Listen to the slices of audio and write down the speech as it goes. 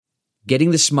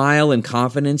Getting the smile and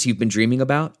confidence you've been dreaming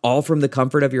about, all from the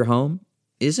comfort of your home,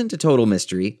 isn't a total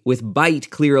mystery with Byte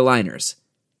clear aligners.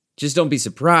 Just don't be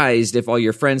surprised if all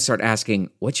your friends start asking,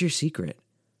 "What's your secret?"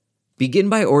 Begin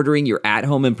by ordering your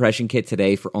at-home impression kit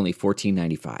today for only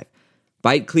 $14.95.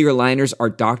 Byte clear aligners are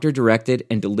doctor-directed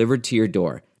and delivered to your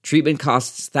door. Treatment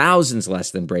costs thousands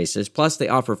less than braces, plus they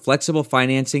offer flexible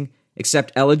financing,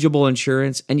 accept eligible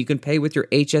insurance, and you can pay with your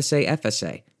HSA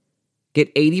FSA. Get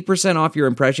 80% off your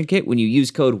impression kit when you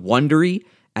use code WONDERY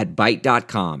at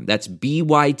Byte.com. That's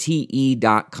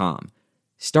BYTE.com.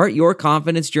 Start your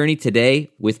confidence journey today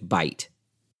with Byte.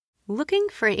 Looking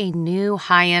for a new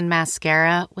high-end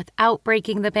mascara without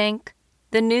breaking the bank?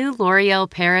 The new L'Oreal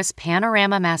Paris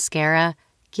Panorama Mascara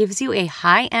gives you a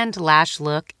high-end lash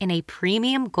look in a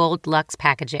premium gold luxe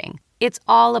packaging. It's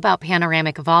all about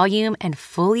panoramic volume and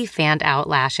fully fanned-out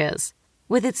lashes.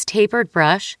 With its tapered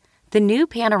brush, the new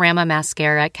Panorama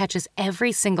Mascara catches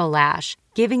every single lash,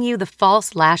 giving you the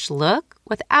false lash look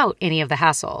without any of the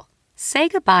hassle. Say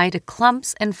goodbye to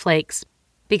clumps and flakes,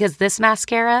 because this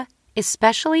mascara is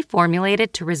specially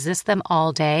formulated to resist them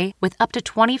all day with up to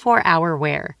 24-hour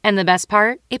wear. And the best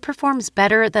part? It performs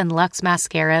better than Luxe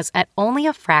mascaras at only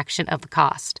a fraction of the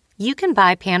cost. You can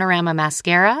buy Panorama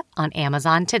Mascara on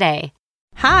Amazon today.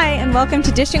 Hi, and welcome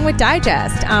to Dishing with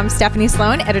Digest. I'm Stephanie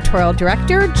Sloan, editorial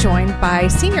director, joined by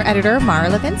senior editor Mara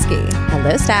Levinsky.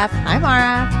 Hello, Steph. Hi,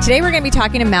 Mara. Today we're going to be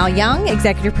talking to Mal Young,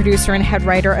 executive producer and head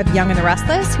writer of Young and the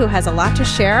Restless, who has a lot to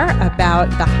share about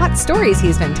the hot stories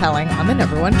he's been telling on the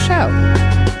 #1 show.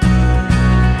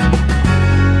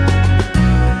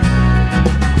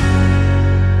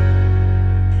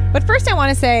 But first I want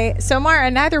to say, so Mara,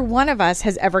 neither one of us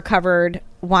has ever covered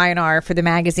Y&R for the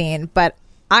magazine, but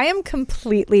I am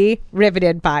completely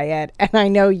riveted by it, and I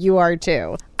know you are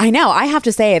too. I know. I have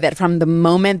to say that from the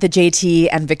moment the JT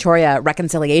and Victoria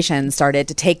reconciliation started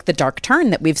to take the dark turn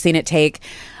that we've seen it take,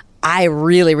 I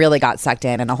really, really got sucked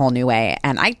in a whole new way.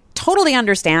 And I totally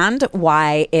understand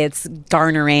why it's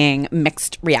garnering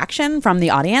mixed reaction from the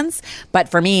audience. But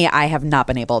for me, I have not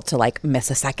been able to miss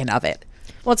a second of it.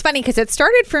 Well, it's funny because it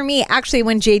started for me actually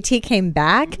when JT came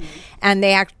back, and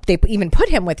they even put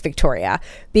him with Victoria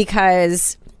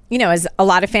because, you know, as a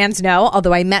lot of fans know,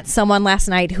 although I met someone last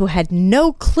night who had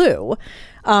no clue,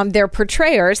 their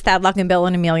portrayers, Thad Luckenbill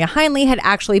and Amelia Heinle, had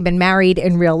actually been married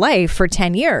in real life for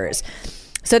 10 years.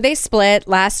 So they split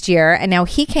last year, and now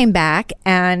he came back,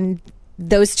 and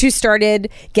those two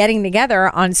started getting together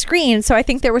on screen. So I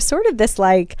think there was sort of this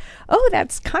oh,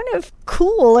 that's kind of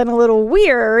cool and a little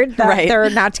weird that they're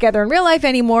not together in real life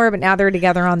anymore, but now they're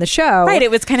together on the show. Right.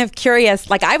 It was kind of curious.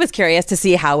 I was curious to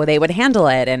see how they would handle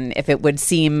it and if it would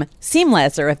seem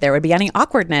seamless or if there would be any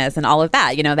awkwardness and all of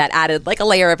that. You know, that added a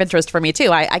layer of interest for me too.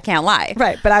 I can't lie.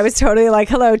 Right. But I was totally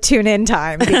hello, tune in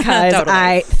time because totally.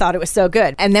 I thought it was so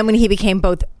good. And then when he became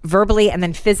both verbally and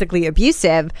then physically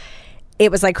abusive, it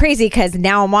was crazy because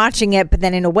now I'm watching it, but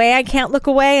then in a way I can't look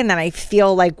away. And then I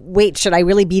feel wait, should I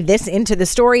really be this into the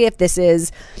story if this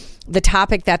is the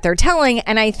topic that they're telling?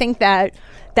 And I think that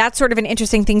that's sort of an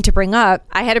interesting thing to bring up.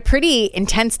 I had a pretty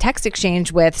intense text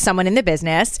exchange with someone in the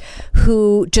business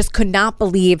who just could not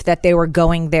believe that they were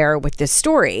going there with this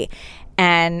story.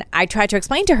 And I tried to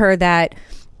explain to her that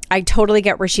I totally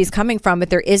get where she's coming from, but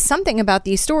there is something about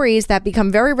these stories that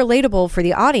become very relatable for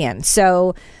the audience.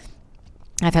 So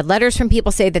I've had letters from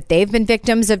people say that they've been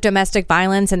victims of domestic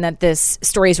violence and that this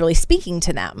story is really speaking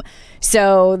to them.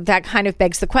 So that kind of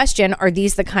begs the question, are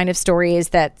these the kind of stories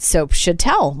that soap should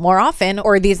tell more often,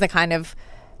 or are these the kind of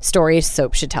stories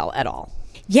soap should tell at all?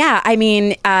 Yeah, I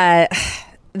mean,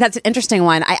 that's an interesting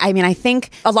one. I think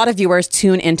a lot of viewers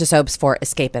tune into soaps for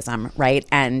escapism, right?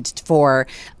 And for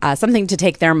something to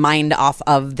take their mind off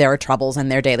of their troubles in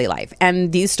their daily life.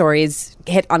 And these stories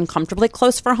hit uncomfortably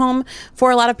close for home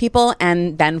for a lot of people.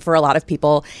 And then for a lot of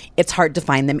people, it's hard to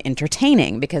find them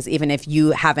entertaining because even if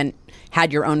you haven't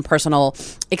had your own personal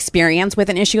experience with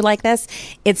an issue like this,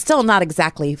 it's still not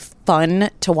exactly fun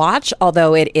to watch,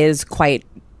 although it is quite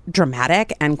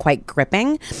dramatic and quite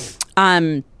gripping.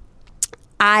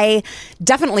 I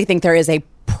definitely think there is a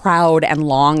proud and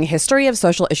long history of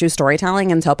social issue storytelling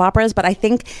in soap operas, but I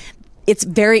think it's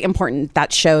very important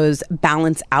that shows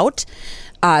balance out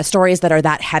stories that are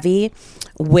that heavy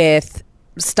with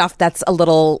stuff that's a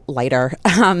little lighter,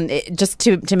 just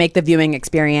to make the viewing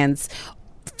experience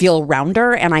feel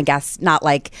rounder. And I guess not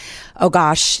oh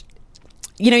gosh,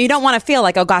 you don't want to feel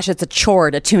oh gosh, it's a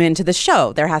chore to tune into the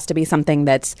show. There has to be something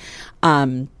that's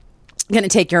going to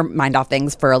take your mind off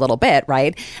things for a little bit,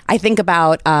 right? I think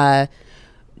about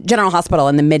General Hospital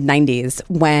in the mid-90s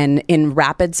when in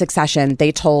rapid succession they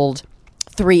told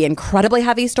 3 incredibly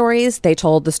heavy stories. They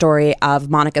told the story of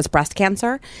Monica's breast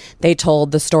cancer. They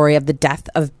told the story of the death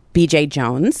of B.J.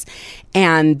 Jones.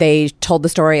 And they told the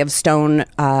story of Stone's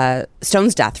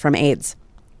death from AIDS.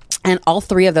 And all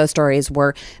 3 of those stories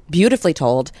were beautifully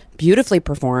told, beautifully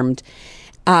performed,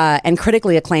 and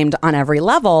critically acclaimed on every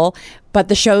level. But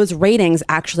the show's ratings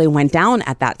actually went down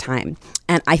at that time.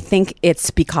 And I think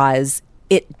it's because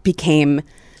it became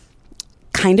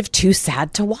kind of too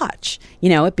sad to watch.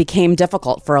 It became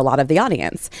difficult for a lot of the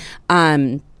audience.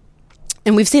 And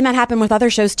we've seen that happen with other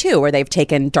shows too, where they've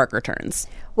taken darker turns.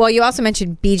 Well, you also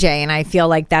mentioned BJ, and I feel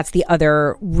like that's the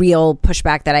other real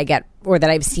pushback that I get, or that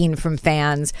I've seen from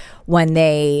fans when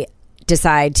they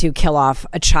decide to kill off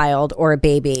a child or a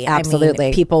baby. Absolutely. I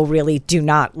mean, people really do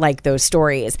not like those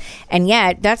stories. And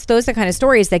yet, those are the kind of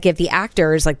stories that give the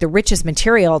actors like the richest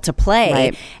material to play.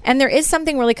 Right. And there is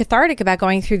something really cathartic about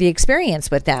going through the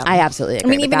experience with them. I absolutely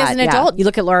agree with even that, as an yeah. adult, you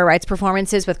look at Laura Wright's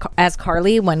performances as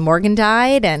Carly when Morgan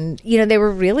died, and they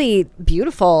were really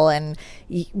beautiful, and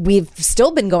we've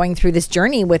still been going through this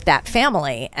journey with that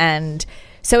family. And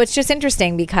so it's just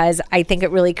interesting because I think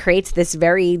it really creates these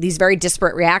very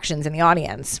disparate reactions in the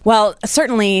audience. Well,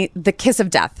 certainly the kiss of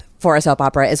death for a soap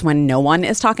opera is when no one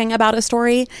is talking about a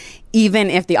story,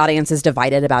 even if the audience is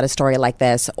divided about a story like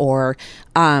this. Or,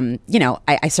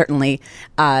 I certainly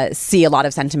see a lot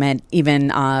of sentiment even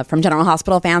from General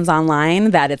Hospital fans online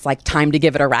that it's like time to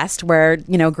give it a rest where,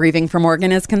 grieving for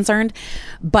Morgan is concerned.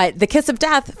 But the kiss of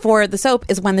death for the soap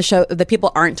is when the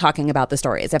people aren't talking about the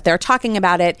stories. If they're talking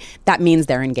about it, that means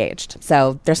they're engaged.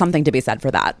 So there's something to be said for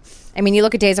that. I mean, you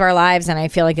look at Days of Our Lives, and I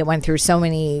feel like it went through so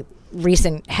many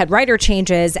recent head writer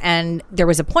changes, and there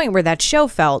was a point where that show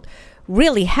felt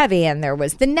really heavy, and there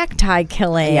was the necktie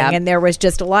killing, and there was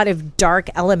just a lot of dark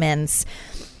elements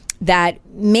that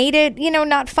made it,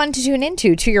 not fun to tune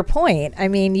into, to your point. I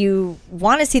mean, you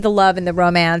want to see the love and the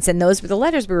romance, and those were the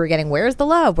letters we were getting. Where's the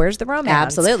love? Where's the romance?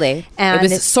 Absolutely. And it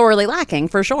was sorely lacking,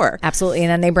 for sure. Absolutely. And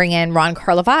then they bring in Ron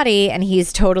Carlivati, and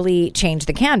he's totally changed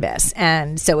the canvas.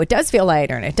 And so it does feel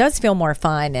lighter, and it does feel more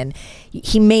fun. And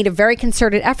he made a very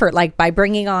concerted effort, like by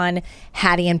bringing on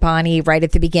Hattie and Bonnie right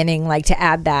at the beginning, like to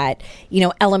add that,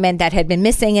 element that had been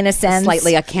missing in a sense.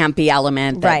 Slightly a campy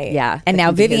element. Right. Yeah. And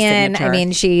now Vivian, I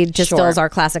mean, she just fills our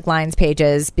classic lines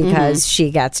pages because she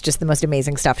gets just the most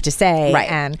amazing stuff to say. Right.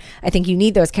 And I think you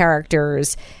need those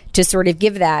characters to sort of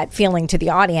give that feeling to the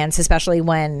audience, especially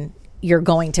when you're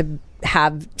going to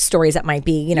have stories that might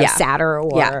be, sadder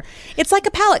or... It's like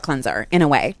a palate cleanser in a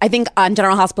way. I think on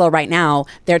General Hospital right now,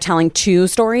 they're telling 2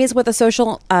 stories with a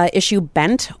social issue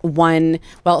bent. One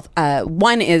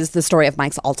is the story of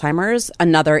Mike's Alzheimer's.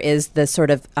 Another is the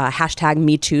sort of hashtag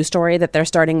Me Too story that they're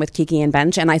starting with Kiki and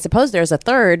Bench. And I suppose there's a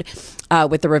third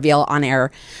with the reveal on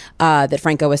air that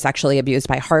Franco was sexually abused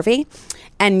by Harvey.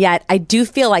 And yet I do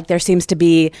feel like there seems to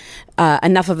be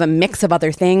enough of a mix of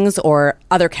other things or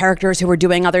other characters who are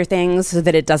doing other things so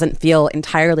that it doesn't feel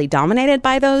entirely dominated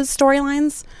by those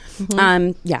storylines.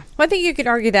 Well, I think you could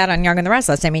argue that on Young and the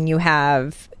Restless. I mean, you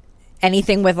have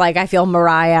anything with I feel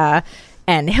Mariah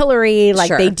and Hillary,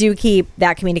 they do keep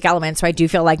that comedic element. So I do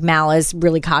feel like Mal is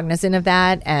really cognizant of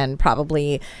that and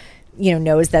probably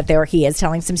knows that he is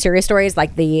telling some serious stories,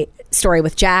 like the story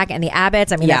with Jack and the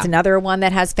Abbotts. I mean, that's another one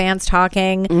that has fans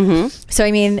talking. So,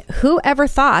 I mean, who ever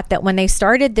thought that when they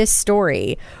started this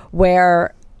story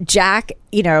where Jack,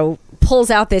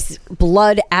 pulls out this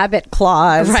blood Abbott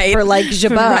clause for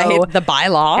Jabot, right, the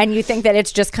bylaw, and you think that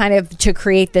it's just kind of to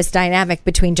create this dynamic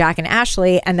between Jack and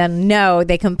Ashley, and then no,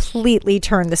 they completely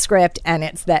turn the script, and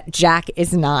it's that Jack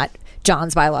is not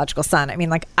John's biological son. I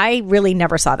mean, I really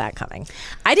never saw that coming.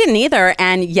 I didn't either.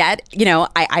 And yet,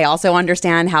 I also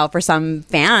understand how for some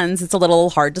fans, it's a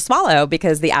little hard to swallow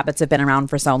because the Abbotts have been around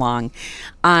for so long.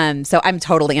 So I'm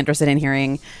totally interested in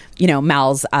hearing,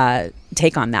 Mal's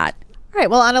take on that. All right.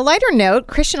 Well, on a lighter note,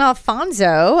 Christian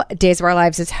Alfonso, Days of Our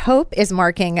Lives' Hope, is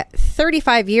marking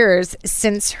 35 years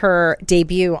since her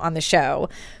debut on the show,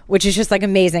 which is just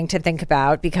amazing to think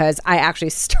about because I actually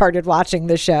started watching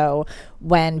the show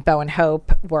when Bo and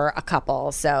Hope were a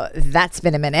couple. So that's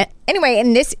been a minute. Anyway,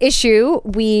 in this issue,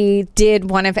 we did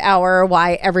one of our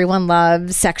Why Everyone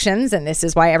Loves sections, and this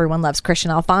is Why Everyone Loves Christian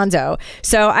Alfonso.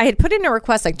 So I had put in a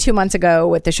request 2 months ago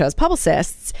with the show's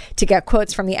publicists to get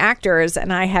quotes from the actors,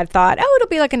 and I had thought, it'll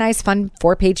be a nice, fun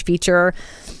 4-page feature.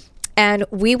 And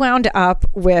we wound up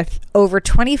with over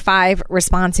 25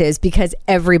 responses because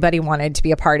everybody wanted to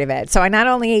be a part of it. So I not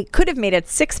only could have made it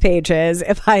 6 pages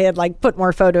if I had put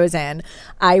more photos in,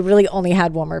 I really only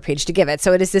had 1 more page to give it.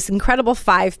 So it is this incredible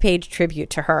 5-page tribute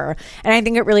to her. And I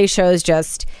think it really shows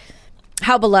just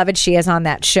how beloved she is on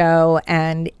that show.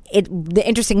 And the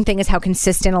interesting thing is how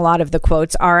consistent a lot of the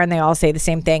quotes are. And they all say the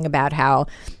same thing about how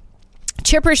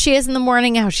chipper she is in the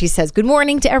morning, how she says good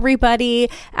morning to everybody.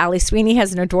 Ali Sweeney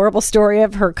has an adorable story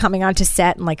of her coming onto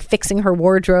set and like fixing her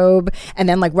wardrobe and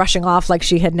then like rushing off like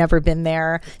she had never been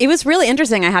there. It was really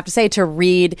interesting, I have to say, to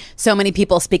read so many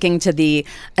people speaking to the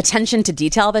attention to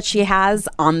detail that she has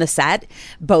on the set,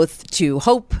 both to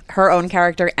Hope, her own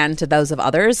character, and to those of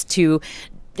others.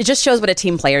 It just shows what a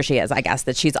team player she is, I guess,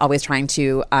 that she's always trying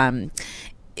to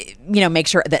make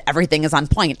sure that everything is on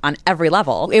point on every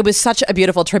level. It was such a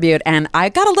beautiful tribute, and I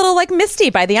got a little like misty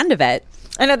by the end of it.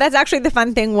 I know, that's actually the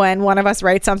fun thing when one of us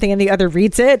writes something and the other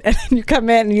reads it, and you come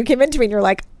into me and you're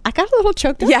like, I got a little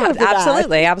choked up. Yeah,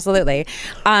 absolutely.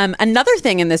 Another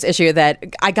thing in this issue that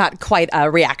I got quite a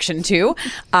reaction to,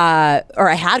 or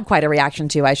I had quite a reaction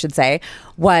to, I should say,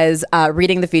 was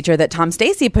reading the feature that Tom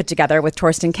Stacey put together with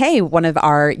Torsten Kay, one of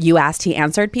our You Asked, He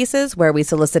Answered pieces, where we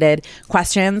solicited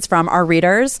questions from our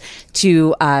readers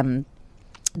to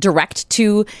direct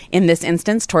to, in this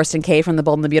instance, Torsten Kay from The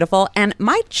Bold and the Beautiful. And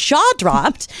my jaw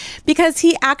dropped because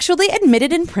he actually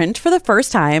admitted in print for the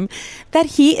first time that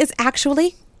he is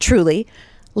actually, truly,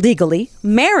 legally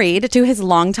married to his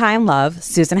longtime love,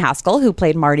 Susan Haskell, who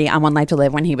played Marty on One Life to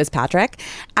Live when he was Patrick.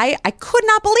 I could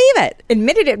not believe it.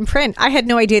 Admitted it in print. I had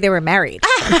no idea they were married.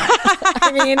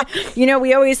 I mean,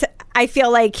 I feel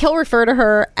like he'll refer to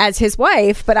her as his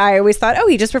wife, but I always thought,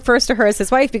 he just refers to her as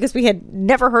his wife because we had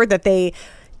never heard that they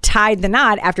tied the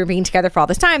knot after being together for all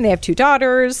this time. They have 2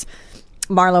 daughters,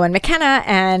 Marlo and McKenna,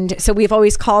 and so we've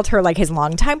always called her like his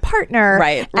longtime partner.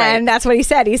 Right. And that's what he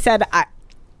said. He said, I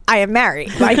am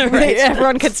married. Like, right.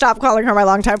 Everyone could stop calling her my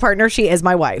longtime partner. She is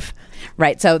my wife.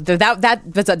 Right. So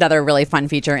that was another really fun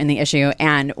feature in the issue.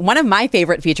 And one of my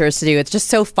favorite features to do, it's just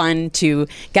so fun to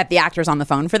get the actors on the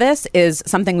phone for this, is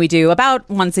something we do about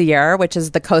once a year, which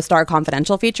is the Co-Star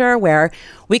Confidential feature, where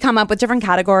we come up with different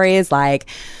categories like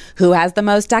who has the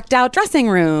most decked out dressing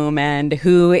room and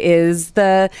who has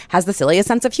the silliest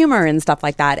sense of humor and stuff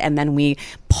like that. And then we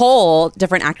poll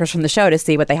different actors from the show to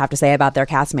see what they have to say about their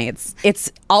castmates.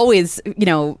 It's always,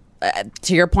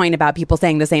 to your point about people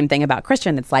saying the same thing about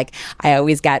Christian, it's like I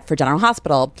always get for General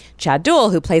Hospital, Chad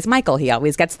Duell, who plays Michael, he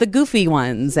always gets the goofy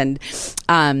ones. And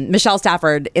Michelle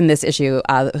Stafford in this issue,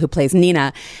 who plays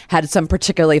Nina, had some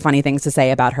particularly funny things to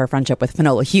say about her friendship with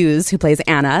Finola Hughes, who plays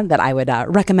Anna, that I would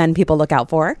recommend people look out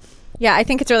for. Yeah, I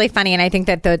think it's really funny, and I think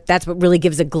that that's what really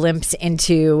gives a glimpse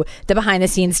into the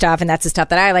behind-the-scenes stuff, and that's the stuff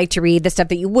that I like to read, the stuff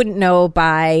that you wouldn't know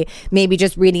by maybe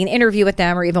just reading an interview with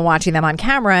them or even watching them on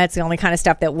camera. It's the only kind of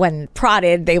stuff that when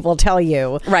prodded, they will tell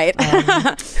you. Right.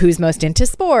 Who's most into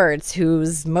sports,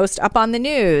 who's most up on the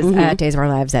news. Mm-hmm. Days of Our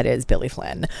Lives, that is Billy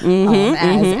Flynn,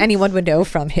 as anyone would know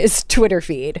from his Twitter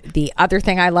feed. The other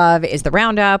thing I love is the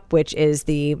Roundup, which is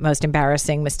the most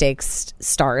embarrassing mistakes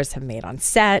stars have made on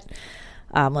set.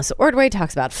 Melissa Ordway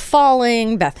talks about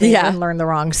falling. Beth Leland learned the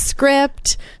wrong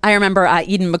script. I remember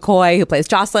Eden McCoy, who plays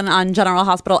Jocelyn on General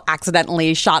Hospital,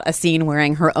 accidentally shot a scene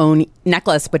wearing her own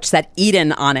necklace, which said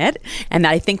Eden on it, and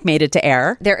that I think made it to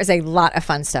air. There is a lot of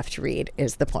fun stuff to read,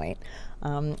 is the point.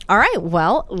 All right,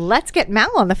 well, let's get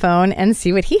Mal on the phone and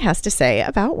see what he has to say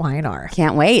about Y&R.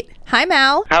 Can't wait. Hi,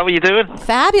 Mal. How are you doing?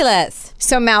 Fabulous.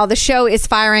 So, Mal, the show is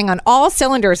firing on all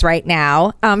cylinders right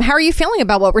now. How are you feeling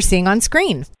about what we're seeing on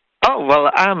screen? Oh, well,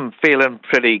 I'm feeling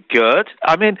pretty good.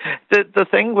 I mean, the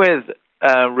thing with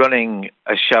running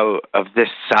a show of this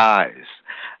size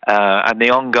and the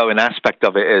ongoing aspect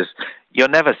of it is you're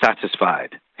never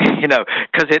satisfied,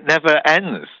 because it never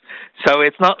ends. So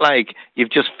it's not like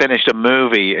you've just finished a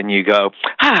movie and you go,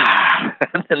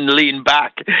 and then lean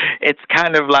back. It's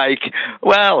kind of like,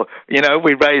 well,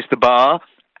 we raised the bar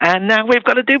and now we've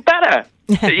got to do better.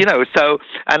 So,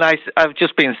 and I've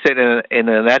just been sitting in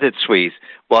an edit suite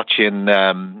watching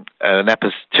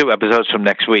 2 episodes from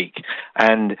next week,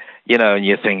 and and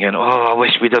you're thinking, I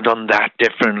wish we'd have done that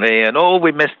differently, and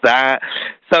we missed that.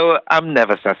 So I'm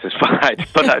never satisfied,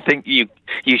 but I think you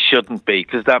shouldn't be,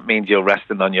 because that means you're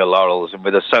resting on your laurels, and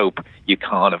with a soap, you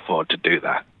can't afford to do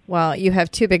that. Well, you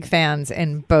have 2 big fans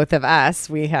in both of us.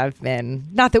 We have been,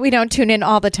 not that we don't tune in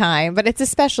all the time, but it's a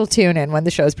special tune in when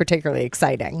the show's particularly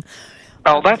exciting.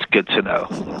 Oh, that's good to know.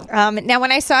 Now,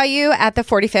 when I saw you at the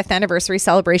 45th anniversary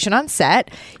celebration on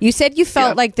set, you said you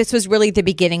felt like this was really the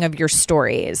beginning of your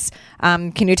stories.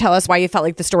 Can you tell us why you felt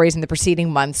like the stories in the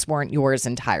preceding months weren't yours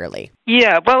entirely?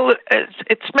 Yeah, well,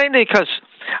 it's mainly because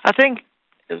I think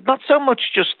not so much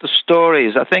just the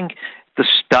stories. I think the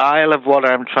style of what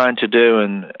I'm trying to do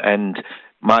and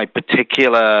my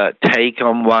particular take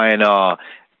on Y&R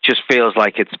just feels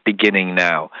like it's beginning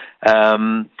now.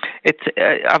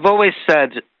 I've always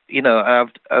said,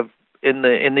 I've in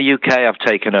the UK, I've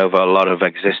taken over a lot of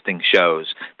existing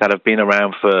shows that have been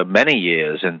around for many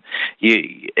years, and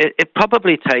it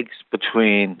probably takes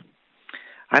between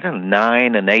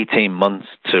 9 and 18 months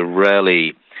to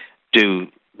really do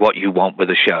what you want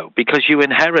with a show, because you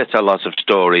inherit a lot of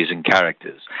stories and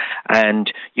characters,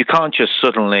 and you can't just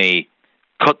suddenly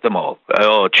cut them all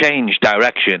or change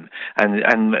direction,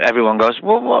 and everyone goes,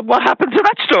 well, what happened to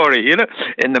that story?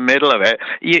 In the middle of it,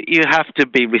 you have to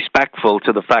be respectful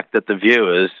to the fact that the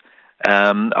viewers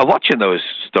are watching those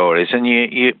stories, and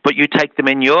but you take them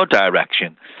in your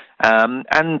direction,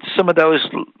 and some of those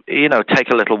take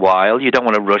a little while. You don't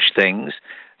want to rush things.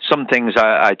 Some things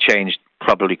I changed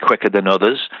probably quicker than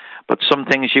others, but some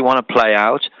things you want to play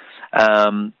out.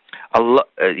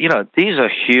 These are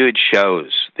huge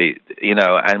shows,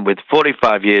 and with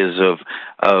 45 years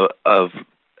of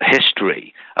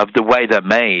history of the way they're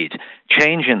made,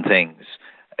 changing things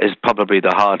is probably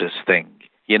the hardest thing.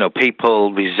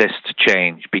 People resist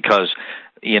change because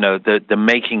the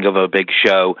making of a big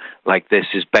show like this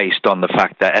is based on the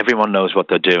fact that everyone knows what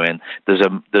they're doing. There's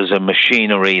a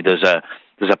machinery, there's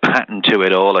a pattern to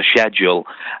it all, a schedule,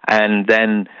 and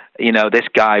then this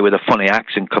guy with a funny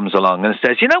accent comes along and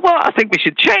says, what, I think we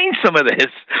should change some of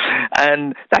this.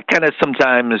 And that kind of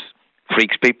sometimes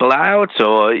freaks people out,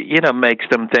 or, makes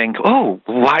them think, oh,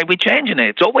 why are we changing it?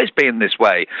 It's always been this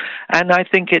way. And I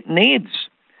think it needs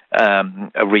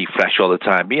a refresh all the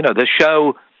time. The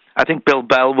show, I think Bill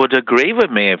Bell would agree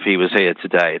with me if he was here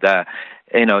today, that,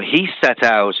 he set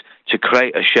out to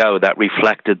create a show that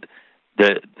reflected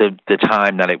the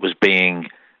time that it was being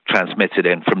transmitted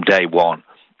in from day one.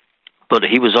 But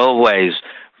he was always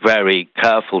very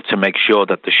careful to make sure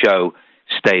that the show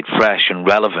stayed fresh and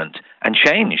relevant and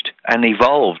changed and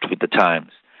evolved with the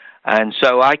times. And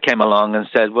so I came along and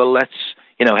said, well,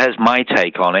 here's my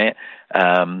take on it.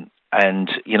 And,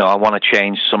 I want to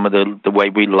change some of the way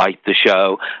we light the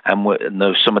show and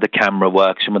some of the camera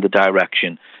work, some of the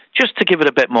direction, just to give it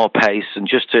a bit more pace and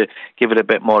just to give it a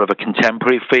bit more of a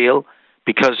contemporary feel,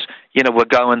 because, we're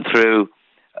going through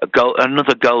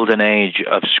another golden age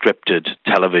of scripted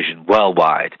television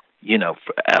worldwide.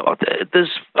 There's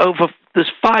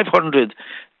 500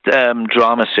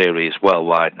 drama series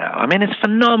worldwide now. I mean, it's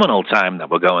phenomenal time that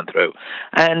we're going through,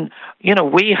 and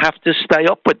we have to stay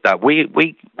up with that. We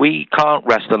can't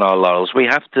rest on our laurels. We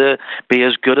have to be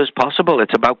as good as possible.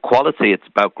 It's about quality. It's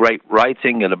about great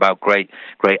writing and about great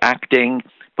acting,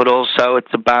 but also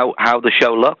it's about how the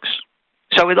show looks.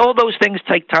 So all those things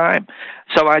take time.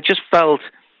 So I just felt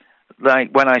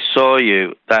like when I saw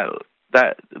you that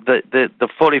the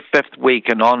 45th week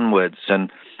and onwards and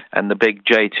the big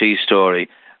JT story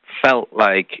felt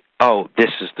like, oh,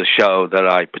 this is the show that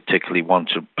I particularly want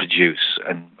to produce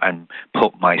and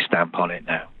put my stamp on it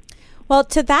now. Well,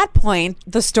 to that point,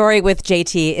 the story with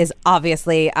JT is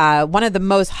obviously one of the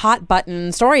most hot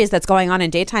button stories that's going on in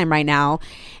daytime right now.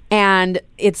 And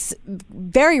it's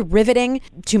very riveting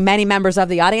to many members of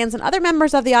the audience, and other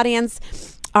members of the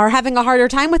audience are having a harder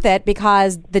time with it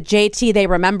because the JT they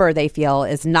remember, they feel,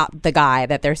 is not the guy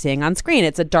that they're seeing on screen.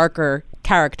 It's a darker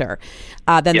character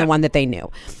than the one that they knew.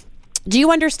 Do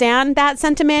you understand that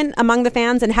sentiment among the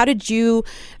fans, and how did you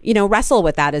wrestle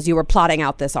with that as you were plotting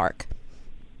out this arc?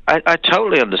 I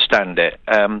totally understand it,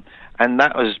 and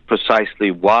that was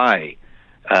precisely why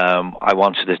I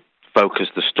wanted to focus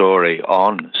the story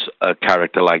on a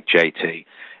character like JT.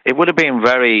 It would have been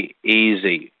very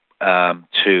easy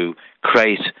to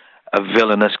create a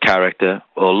villainous character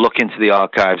or look into the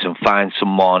archives and find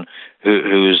someone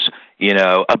who's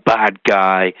a bad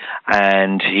guy,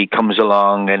 and he comes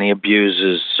along and he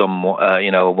abuses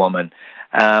a woman.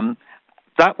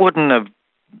 That wouldn't have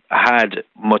had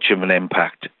much of an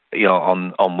impact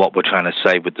on what we're trying to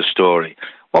say with the story.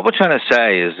 What we're trying to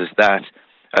say is that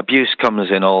abuse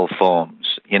comes in all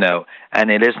forms,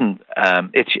 and it isn't.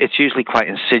 It's usually quite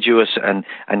insidious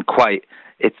and quite.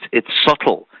 It's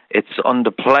subtle. It's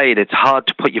underplayed. It's hard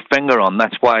to put your finger on.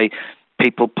 That's why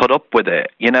people put up with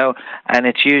it, And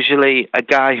it's usually a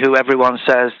guy who everyone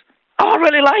says, "Oh, I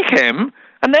really like him,"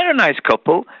 and they're a nice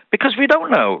couple, because we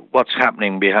don't know what's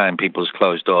happening behind people's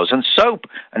closed doors. And soap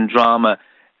and drama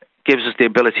gives us the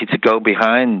ability to go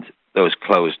behind those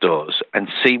closed doors and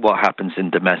see what happens in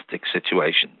domestic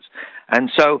situations.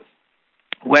 And so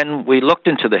when we looked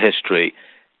into the history,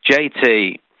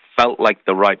 JT felt like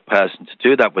the right person to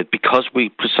do that with,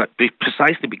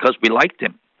 precisely because we liked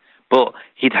him. But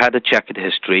he'd had a checkered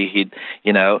history. He'd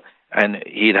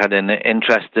had an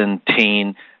interesting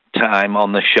teen time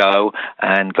on the show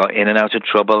and got in and out of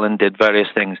trouble and did various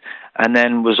things, and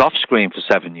then was off screen for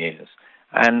 7 years.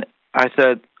 And I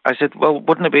said, well,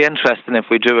 wouldn't it be interesting if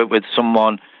we do it with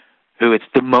someone who it's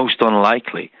the most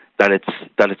unlikely, that it's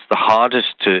the hardest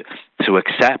to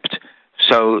accept,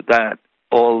 so that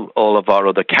all of our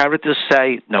other characters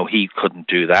say, no, he couldn't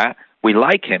do that. We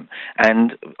like him.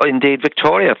 And indeed,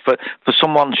 Victoria, for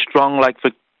someone strong like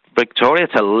Victoria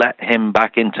to let him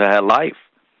back into her life.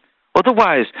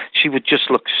 Otherwise, she would just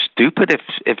look stupid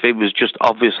if it was just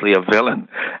obviously a villain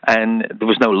and there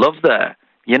was no love there.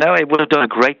 You know, it would have done a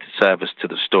great service to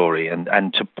the story and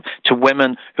to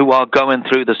women who are going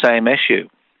through the same issue.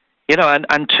 You know,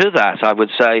 and to that, I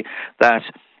would say that,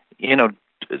 you know,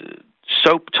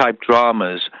 soap-type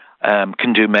dramas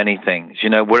can do many things. You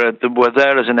know, we're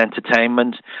there as an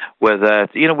entertainment. We're there.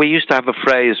 You know, we used to have a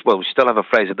phrase. Well, we still have a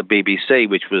phrase at the BBC,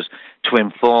 which was to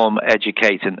inform,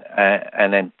 educate,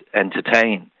 and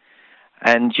entertain.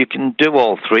 And you can do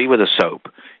all three with a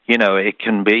soap. You know, it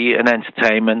can be an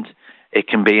entertainment. It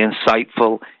can be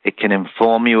insightful. It can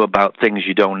inform you about things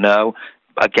you don't know.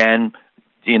 Again,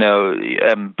 you know,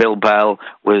 Bill Bell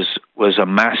was a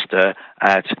master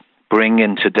at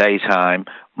bringing to daytime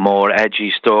more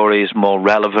edgy stories, more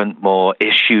relevant, more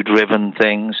issue-driven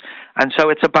things. And so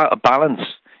it's about a balance.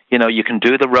 You know, you can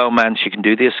do the romance, you can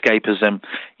do the escapism,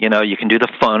 you know, you can do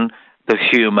the fun, the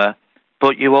humor,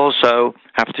 but you also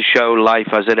have to show life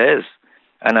as it is.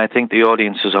 And I think the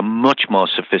audiences are much more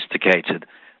sophisticated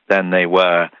than they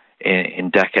were in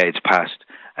decades past.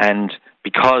 And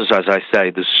because, as I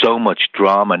say, there's so much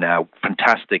drama now,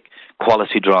 fantastic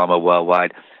quality drama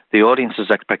worldwide, the audience's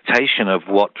expectation of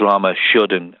what drama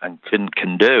should and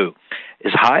can do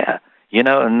is higher, you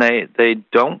know, and they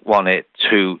don't want it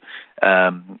too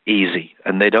easy,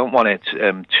 and they don't want it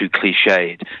too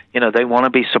cliched. You know, they want to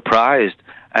be surprised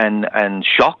and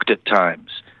shocked at times.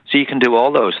 So you can do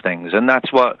all those things, and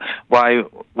that's why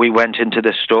we went into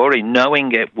this story,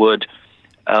 knowing it would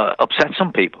upset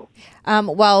some people.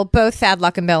 Well, both Thad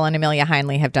Luckenbill and Amelia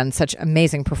Heinle have done such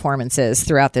amazing performances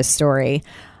throughout this story,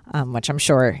 which I'm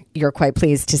sure you're quite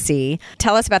pleased to see.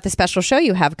 Tell us about the special show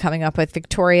you have coming up with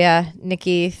Victoria,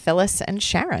 Nikki, Phyllis, and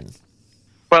Sharon.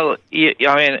 Well,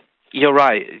 I mean, you're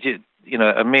right. You know,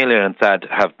 Amelia and Thad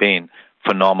have been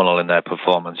phenomenal in their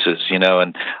performances, you know,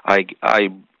 and I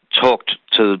talked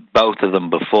to both of them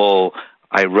before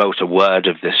I wrote a word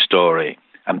of this story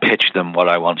and pitched them what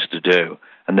I wanted to do,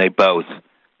 and they both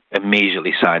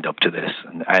immediately signed up to this.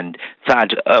 And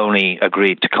Thad only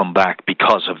agreed to come back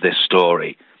because of this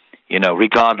story, you know,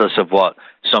 regardless of what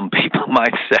some people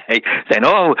might say, saying,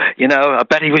 oh, you know, I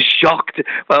bet he was shocked.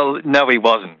 Well, no, he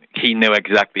wasn't. He knew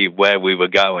exactly where we were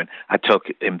going. I took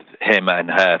him and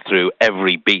her through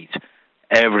every beat,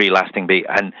 every lasting beat,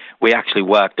 and we actually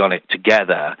worked on it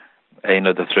together, you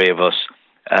know, the three of us.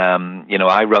 You know,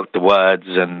 I wrote the words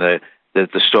and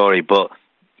the story, but,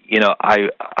 you know,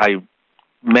 I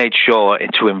made sure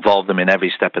to involve them in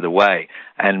every step of the way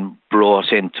and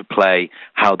brought into play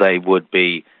how they would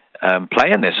be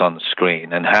playing this on the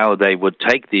screen and how they would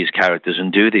take these characters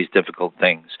and do these difficult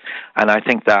things. And I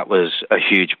think that was a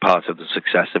huge part of the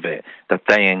success of it, that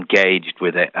they engaged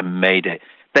with it and made it,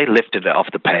 they lifted it off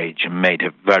the page and made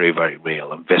it very, very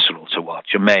real and visceral to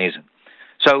watch. Amazing.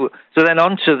 So then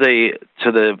on to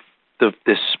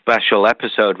this special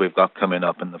episode we've got coming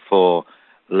up, and the four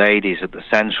ladies at the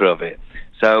center of it.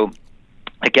 So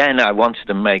again, I wanted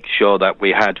to make sure that we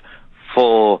had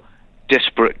four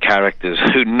disparate characters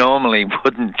who normally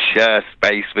wouldn't share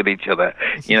space with each other.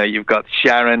 You know, you've got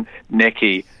Sharon,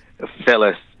 Nikki,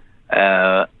 Phyllis,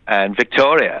 and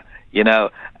Victoria. You know,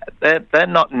 they're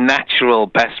not natural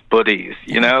best buddies,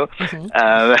 you know.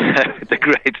 The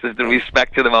greatest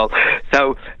respect to them all.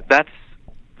 So that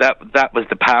was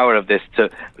the power of this. To,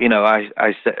 you know,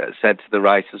 I said to the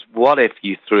writers, what if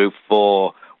you threw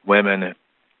four women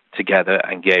together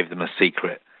and gave them a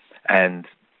secret, and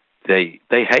they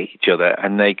hate each other,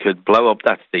 and they could blow up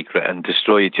that secret and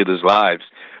destroy each other's lives,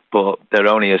 but they're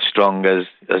only as strong as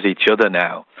each other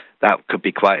now. That could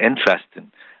be quite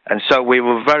interesting. And so we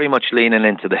were very much leaning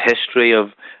into the history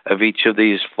of each of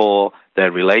these four,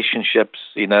 their relationships,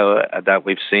 you know, that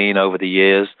we've seen over the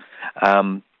years.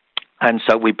 And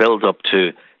so we build up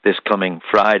to this coming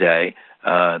Friday,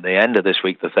 the end of this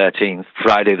week, the 13th,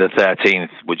 Friday the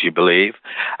 13th, would you believe?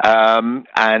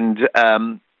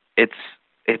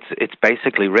 It's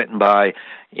basically written by,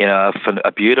 you know,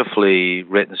 a beautifully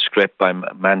written script by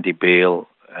Mandy Beale,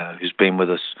 who's been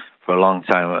with us for a long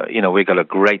time. You know, we've got a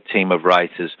great team of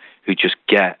writers who just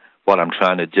get what I'm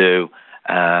trying to do,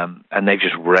 and they've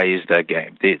just raised their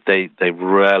game. They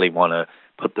really want to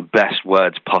put the best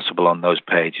words possible on those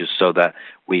pages so that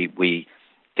we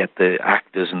get the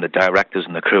actors and the directors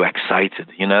and the crew excited,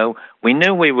 you know. We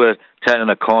knew we were turning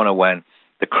a corner when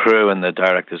the crew and the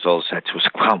directors all said to us,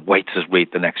 can't wait to read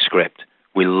the next script.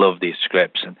 We love these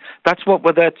scripts. And that's what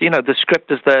we're there to, the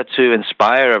script is there to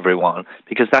inspire everyone,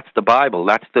 because that's the Bible.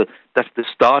 That's the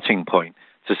starting point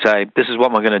to say, this is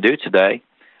what we're going to do today.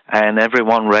 And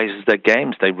everyone raises their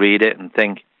games. They read it and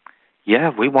think,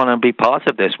 yeah, we want to be part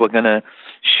of this. We're going to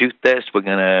shoot this. We're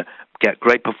going to get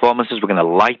great performances. We're going to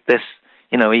light this.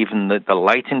 Even the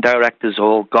lighting directors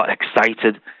all got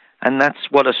excited. And that's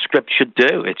what a script should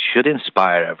do. It should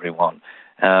inspire everyone.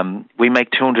 We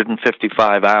make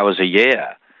 255 hours a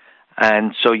year.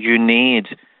 And so you need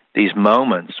these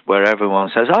moments where everyone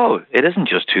says, oh, it isn't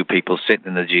just two people sitting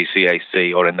in the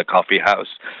GCAC or in the coffee house.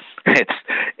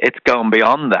 It's going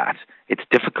beyond that. It's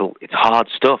difficult. It's hard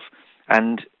stuff.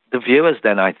 And the viewers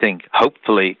then, I think,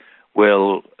 hopefully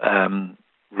will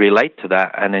relate to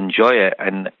that and enjoy it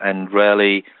and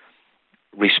really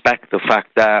respect the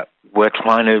fact that we're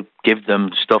trying to give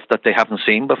them stuff that they haven't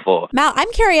seen before. Mal,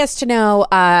 I'm curious to know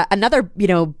another,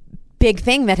 big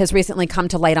thing that has recently come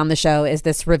to light on the show is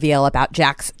this reveal about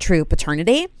Jack's true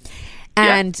paternity.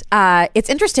 And it's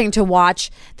interesting to watch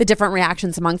the different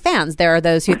reactions among fans. There are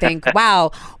those who think,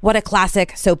 wow, what a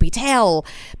classic soapy tale,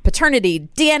 paternity,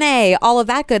 DNA, all of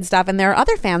that good stuff. And there are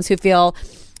other fans who feel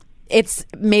it's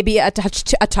maybe a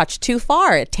touch too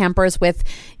far. It tampers with,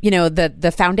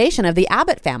 the foundation of the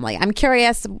Abbott family. I'm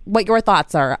curious what your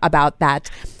thoughts are about that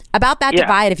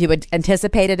divide, if you had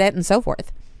anticipated it and so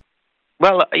forth.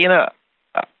 Well,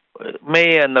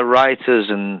 me and the writers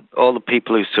and all the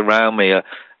people who surround me,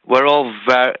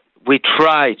 we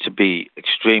try to be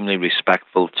extremely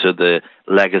respectful to the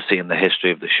legacy and the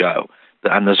history of the show.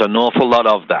 And there's an awful lot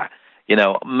of that.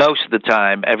 Most of the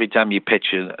time, every time you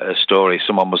pitch a story,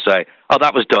 someone will say, oh,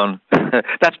 that was done.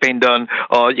 That's been done.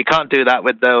 Or you can't do that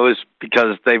with those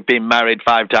because they've been married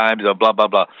 5 times or blah, blah,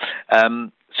 blah.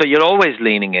 So you're always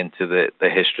leaning into the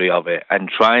history of it and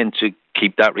trying to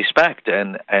keep that respect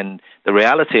and the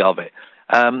reality of it.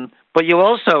 But you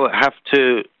also have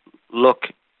to look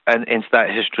into that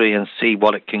history and see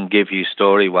what it can give you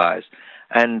story-wise.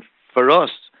 And for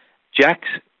us, Jack,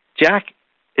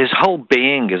 his whole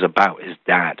being is about his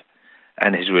dad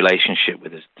and his relationship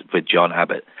with John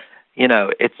Abbott.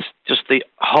 It's just the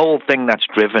whole thing that's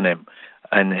driven him,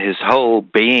 and his whole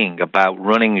being about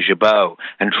running Jabot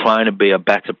and trying to be a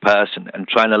better person and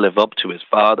trying to live up to his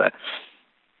father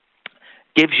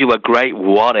gives you a great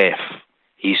what if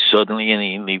he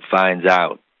suddenly finds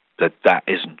out that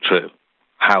isn't true.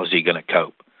 How's he going to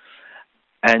cope?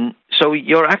 And so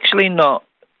you're actually not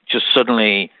just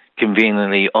suddenly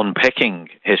conveniently unpicking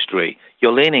history.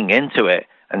 You're leaning into it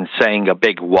and saying a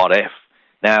big what if.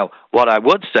 Now, what I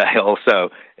would say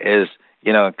also is,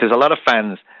 because a lot of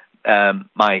fans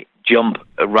might jump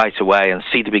right away and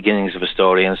see the beginnings of a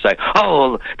story and say,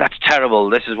 oh, that's terrible,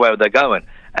 this is where they're going.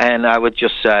 And I would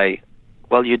just say,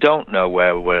 well, you don't know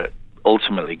where we're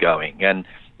ultimately going. And,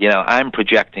 I'm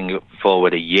projecting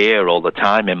forward a year all the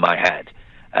time in my head.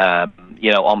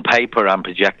 On paper, I'm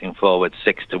projecting forward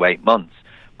 6 to 8 months.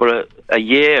 But a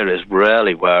year is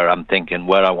really where I'm thinking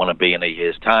where I want to be in a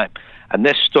year's time. And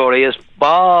this story is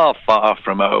far, far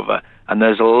from over. And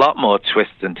there's a lot more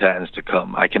twists and turns to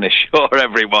come, I can assure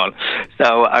everyone.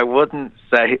 So I wouldn't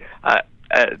say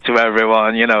to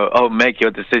everyone, make your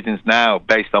decisions now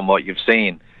based on what you've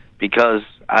seen. Because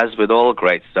as with all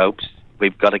great soaps,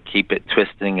 we've got to keep it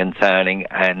twisting and turning,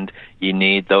 and you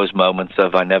need those moments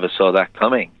of I never saw that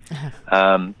coming.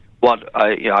 I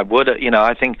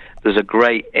think there's a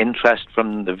great interest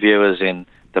from the viewers in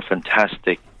the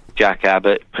fantastic Jack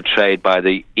Abbott, portrayed by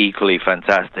the equally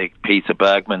fantastic Peter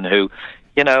Bergman, who,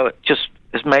 just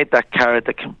has made that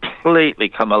character completely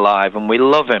come alive, and we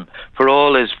love him for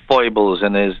all his foibles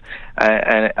and his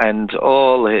and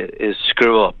all his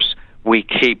screw-ups. We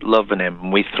keep loving him.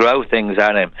 We throw things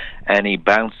at him, and he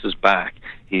bounces back.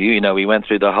 He went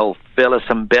through the whole Phyllis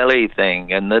and Billy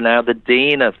thing, and now the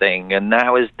Dina thing, and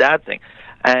now his dad thing.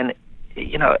 And,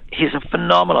 he's a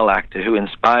phenomenal actor who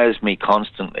inspires me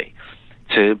constantly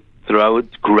to throw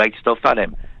great stuff at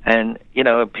him. And,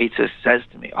 Peter says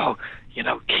to me,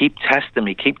 keep testing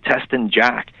me, keep testing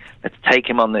Jack. Let's take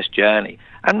him on this journey.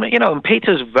 And, and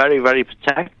Peter's very, very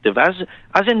protective, as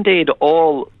indeed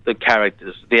all the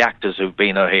characters, the actors who've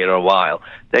been here a while.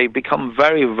 They become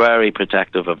very, very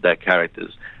protective of their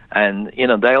characters. And,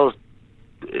 they'll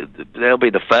be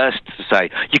the first to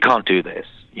say, you can't do this.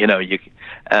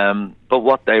 But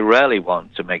what they really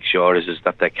want to make sure is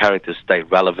that their characters stay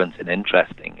relevant and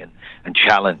interesting and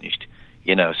challenged.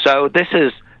 So this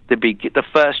is the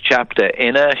first chapter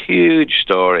in a huge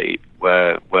story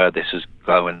where this is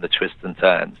going, the twists and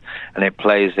turns, and it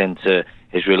plays into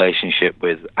his relationship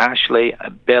with Ashley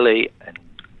and Billy and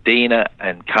Dina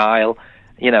and Kyle.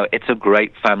 it's a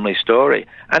great family story.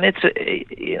 And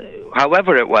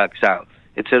however it works out,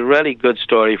 it's a really good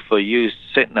story for you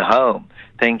sitting at home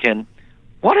thinking,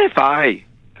 what if I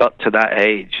got to that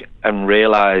age and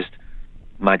realized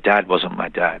my dad wasn't my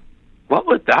dad? What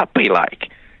would that be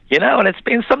like? And it's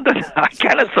been something I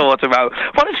kind of thought about.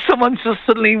 What if someone just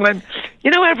suddenly went,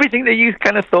 everything that you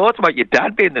kind of thought about your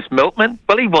dad being this milkman?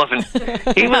 Well, he wasn't.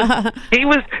 He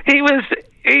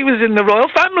was in the royal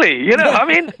family. I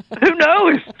mean, who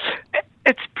knows?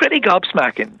 It's pretty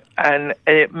gobsmacking, and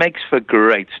it makes for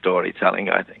great storytelling,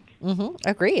 I think. Mm-hmm.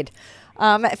 Agreed.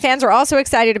 Fans are also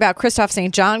excited about Christophe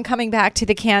St. John coming back to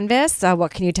the canvas.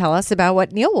 What can you tell us about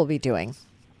what Neil will be doing?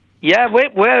 Yeah,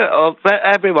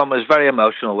 everyone was very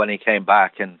emotional when he came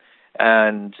back, and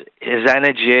his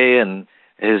energy and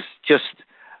his just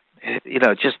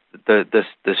the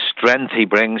strength he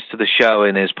brings to the show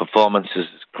in his performances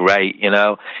is great.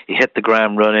 He hit the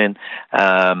ground running.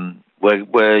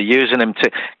 We're using him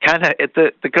to kind of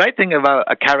the great thing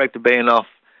about a character being off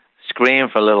screen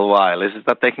for a little while is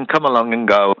that they can come along and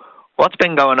go, what's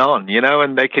been going on,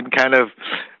 and they can kind of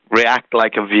react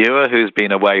like a viewer who's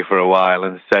been away for a while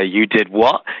and say, you did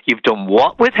what? You've done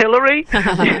what with Hillary?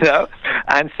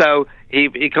 And so he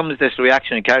becomes this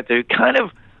reactionary character who kind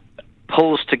of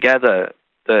pulls together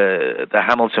the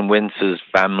Hamilton Windsors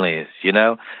families,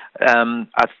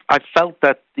 I felt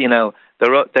that,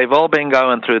 they've all been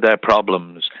going through their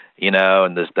problems,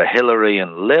 and there's the Hillary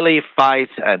and Lily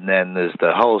fight, and then there's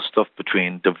the whole stuff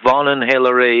between Devon and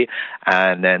Hillary,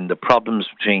 and then the problems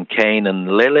between Kane and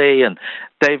Lily, and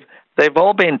they've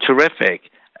all been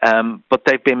terrific, but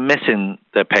they've been missing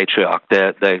their patriarch,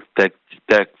 their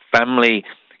family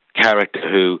character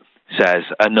who says,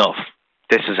 enough,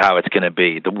 this is how it's going to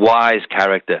be, the wise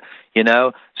character,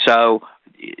 So,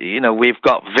 we've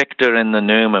got Victor in the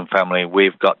Newman family,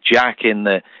 we've got Jack in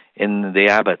the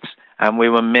Abbotts, and we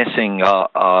were missing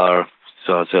our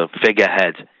sort of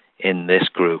figurehead in this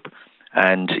group.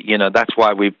 And, that's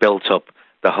why we built up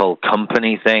the whole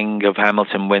company thing of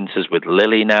Hamilton Windsors with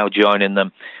Lily now joining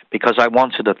them, because I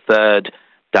wanted a third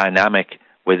dynamic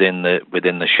within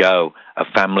the show, a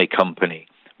family company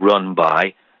run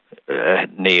by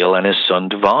Neil and his son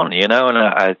Devon,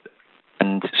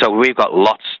 and so we've got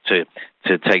lots to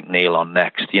take Neil on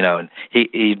next, and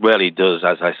he really does,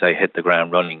 as I say, hit the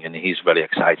ground running, and he's really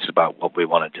excited about what we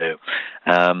want to do,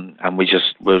 and we're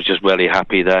just really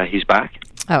happy that he's back.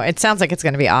 Oh, it sounds like it's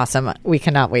going to be awesome. We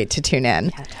cannot wait to tune in.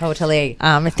 Yeah, totally.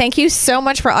 Thank you so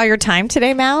much for all your time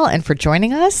today, Mal, and for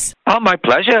joining us. Oh, my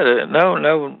pleasure.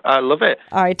 No, I love it.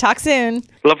 All right, talk soon.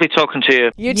 Lovely talking to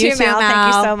you. You too, Mal.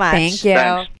 Thank you so much. Thank you.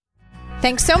 Thanks.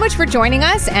 Thanks so much for joining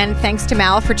us, and thanks to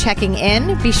Mal for checking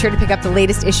in. Be sure to pick up the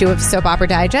latest issue of Soap Opera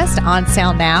Digest on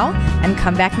sale now, and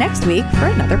come back next week for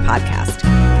another podcast.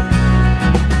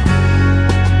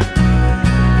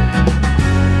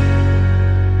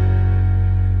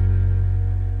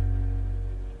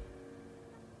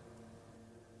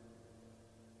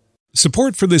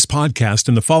 Support for this podcast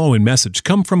and the following message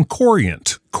come from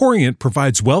Corient. Corient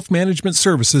provides wealth management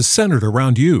services centered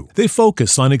around you. They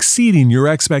focus on exceeding your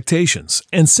expectations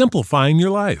and simplifying your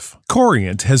life.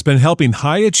 Corient has been helping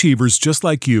high achievers just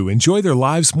like you enjoy their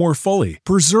lives more fully,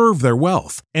 preserve their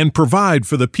wealth, and provide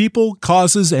for the people,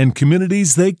 causes, and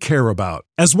communities they care about.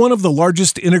 As one of the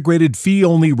largest integrated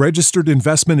fee-only registered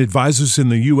investment advisors in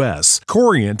the U.S.,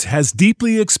 Corient has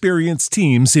deeply experienced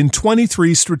teams in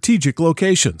 23 strategic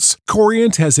locations.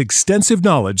 Corient has extensive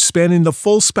knowledge spanning the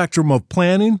full spectrum of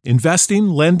planning, investing,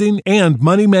 lending, and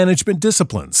money management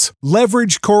disciplines.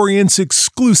 Leverage Corient's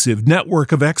exclusive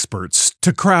network of experts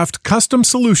to craft custom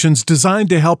solutions designed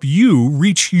to help you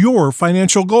reach your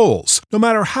financial goals, no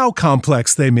matter how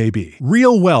complex they may be.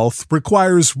 Real wealth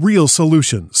requires real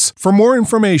solutions. For more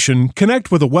information,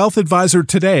 connect with a wealth advisor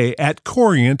today at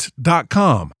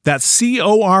Corient.com. That's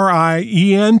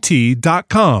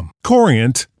Corient.com.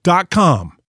 Corient.com.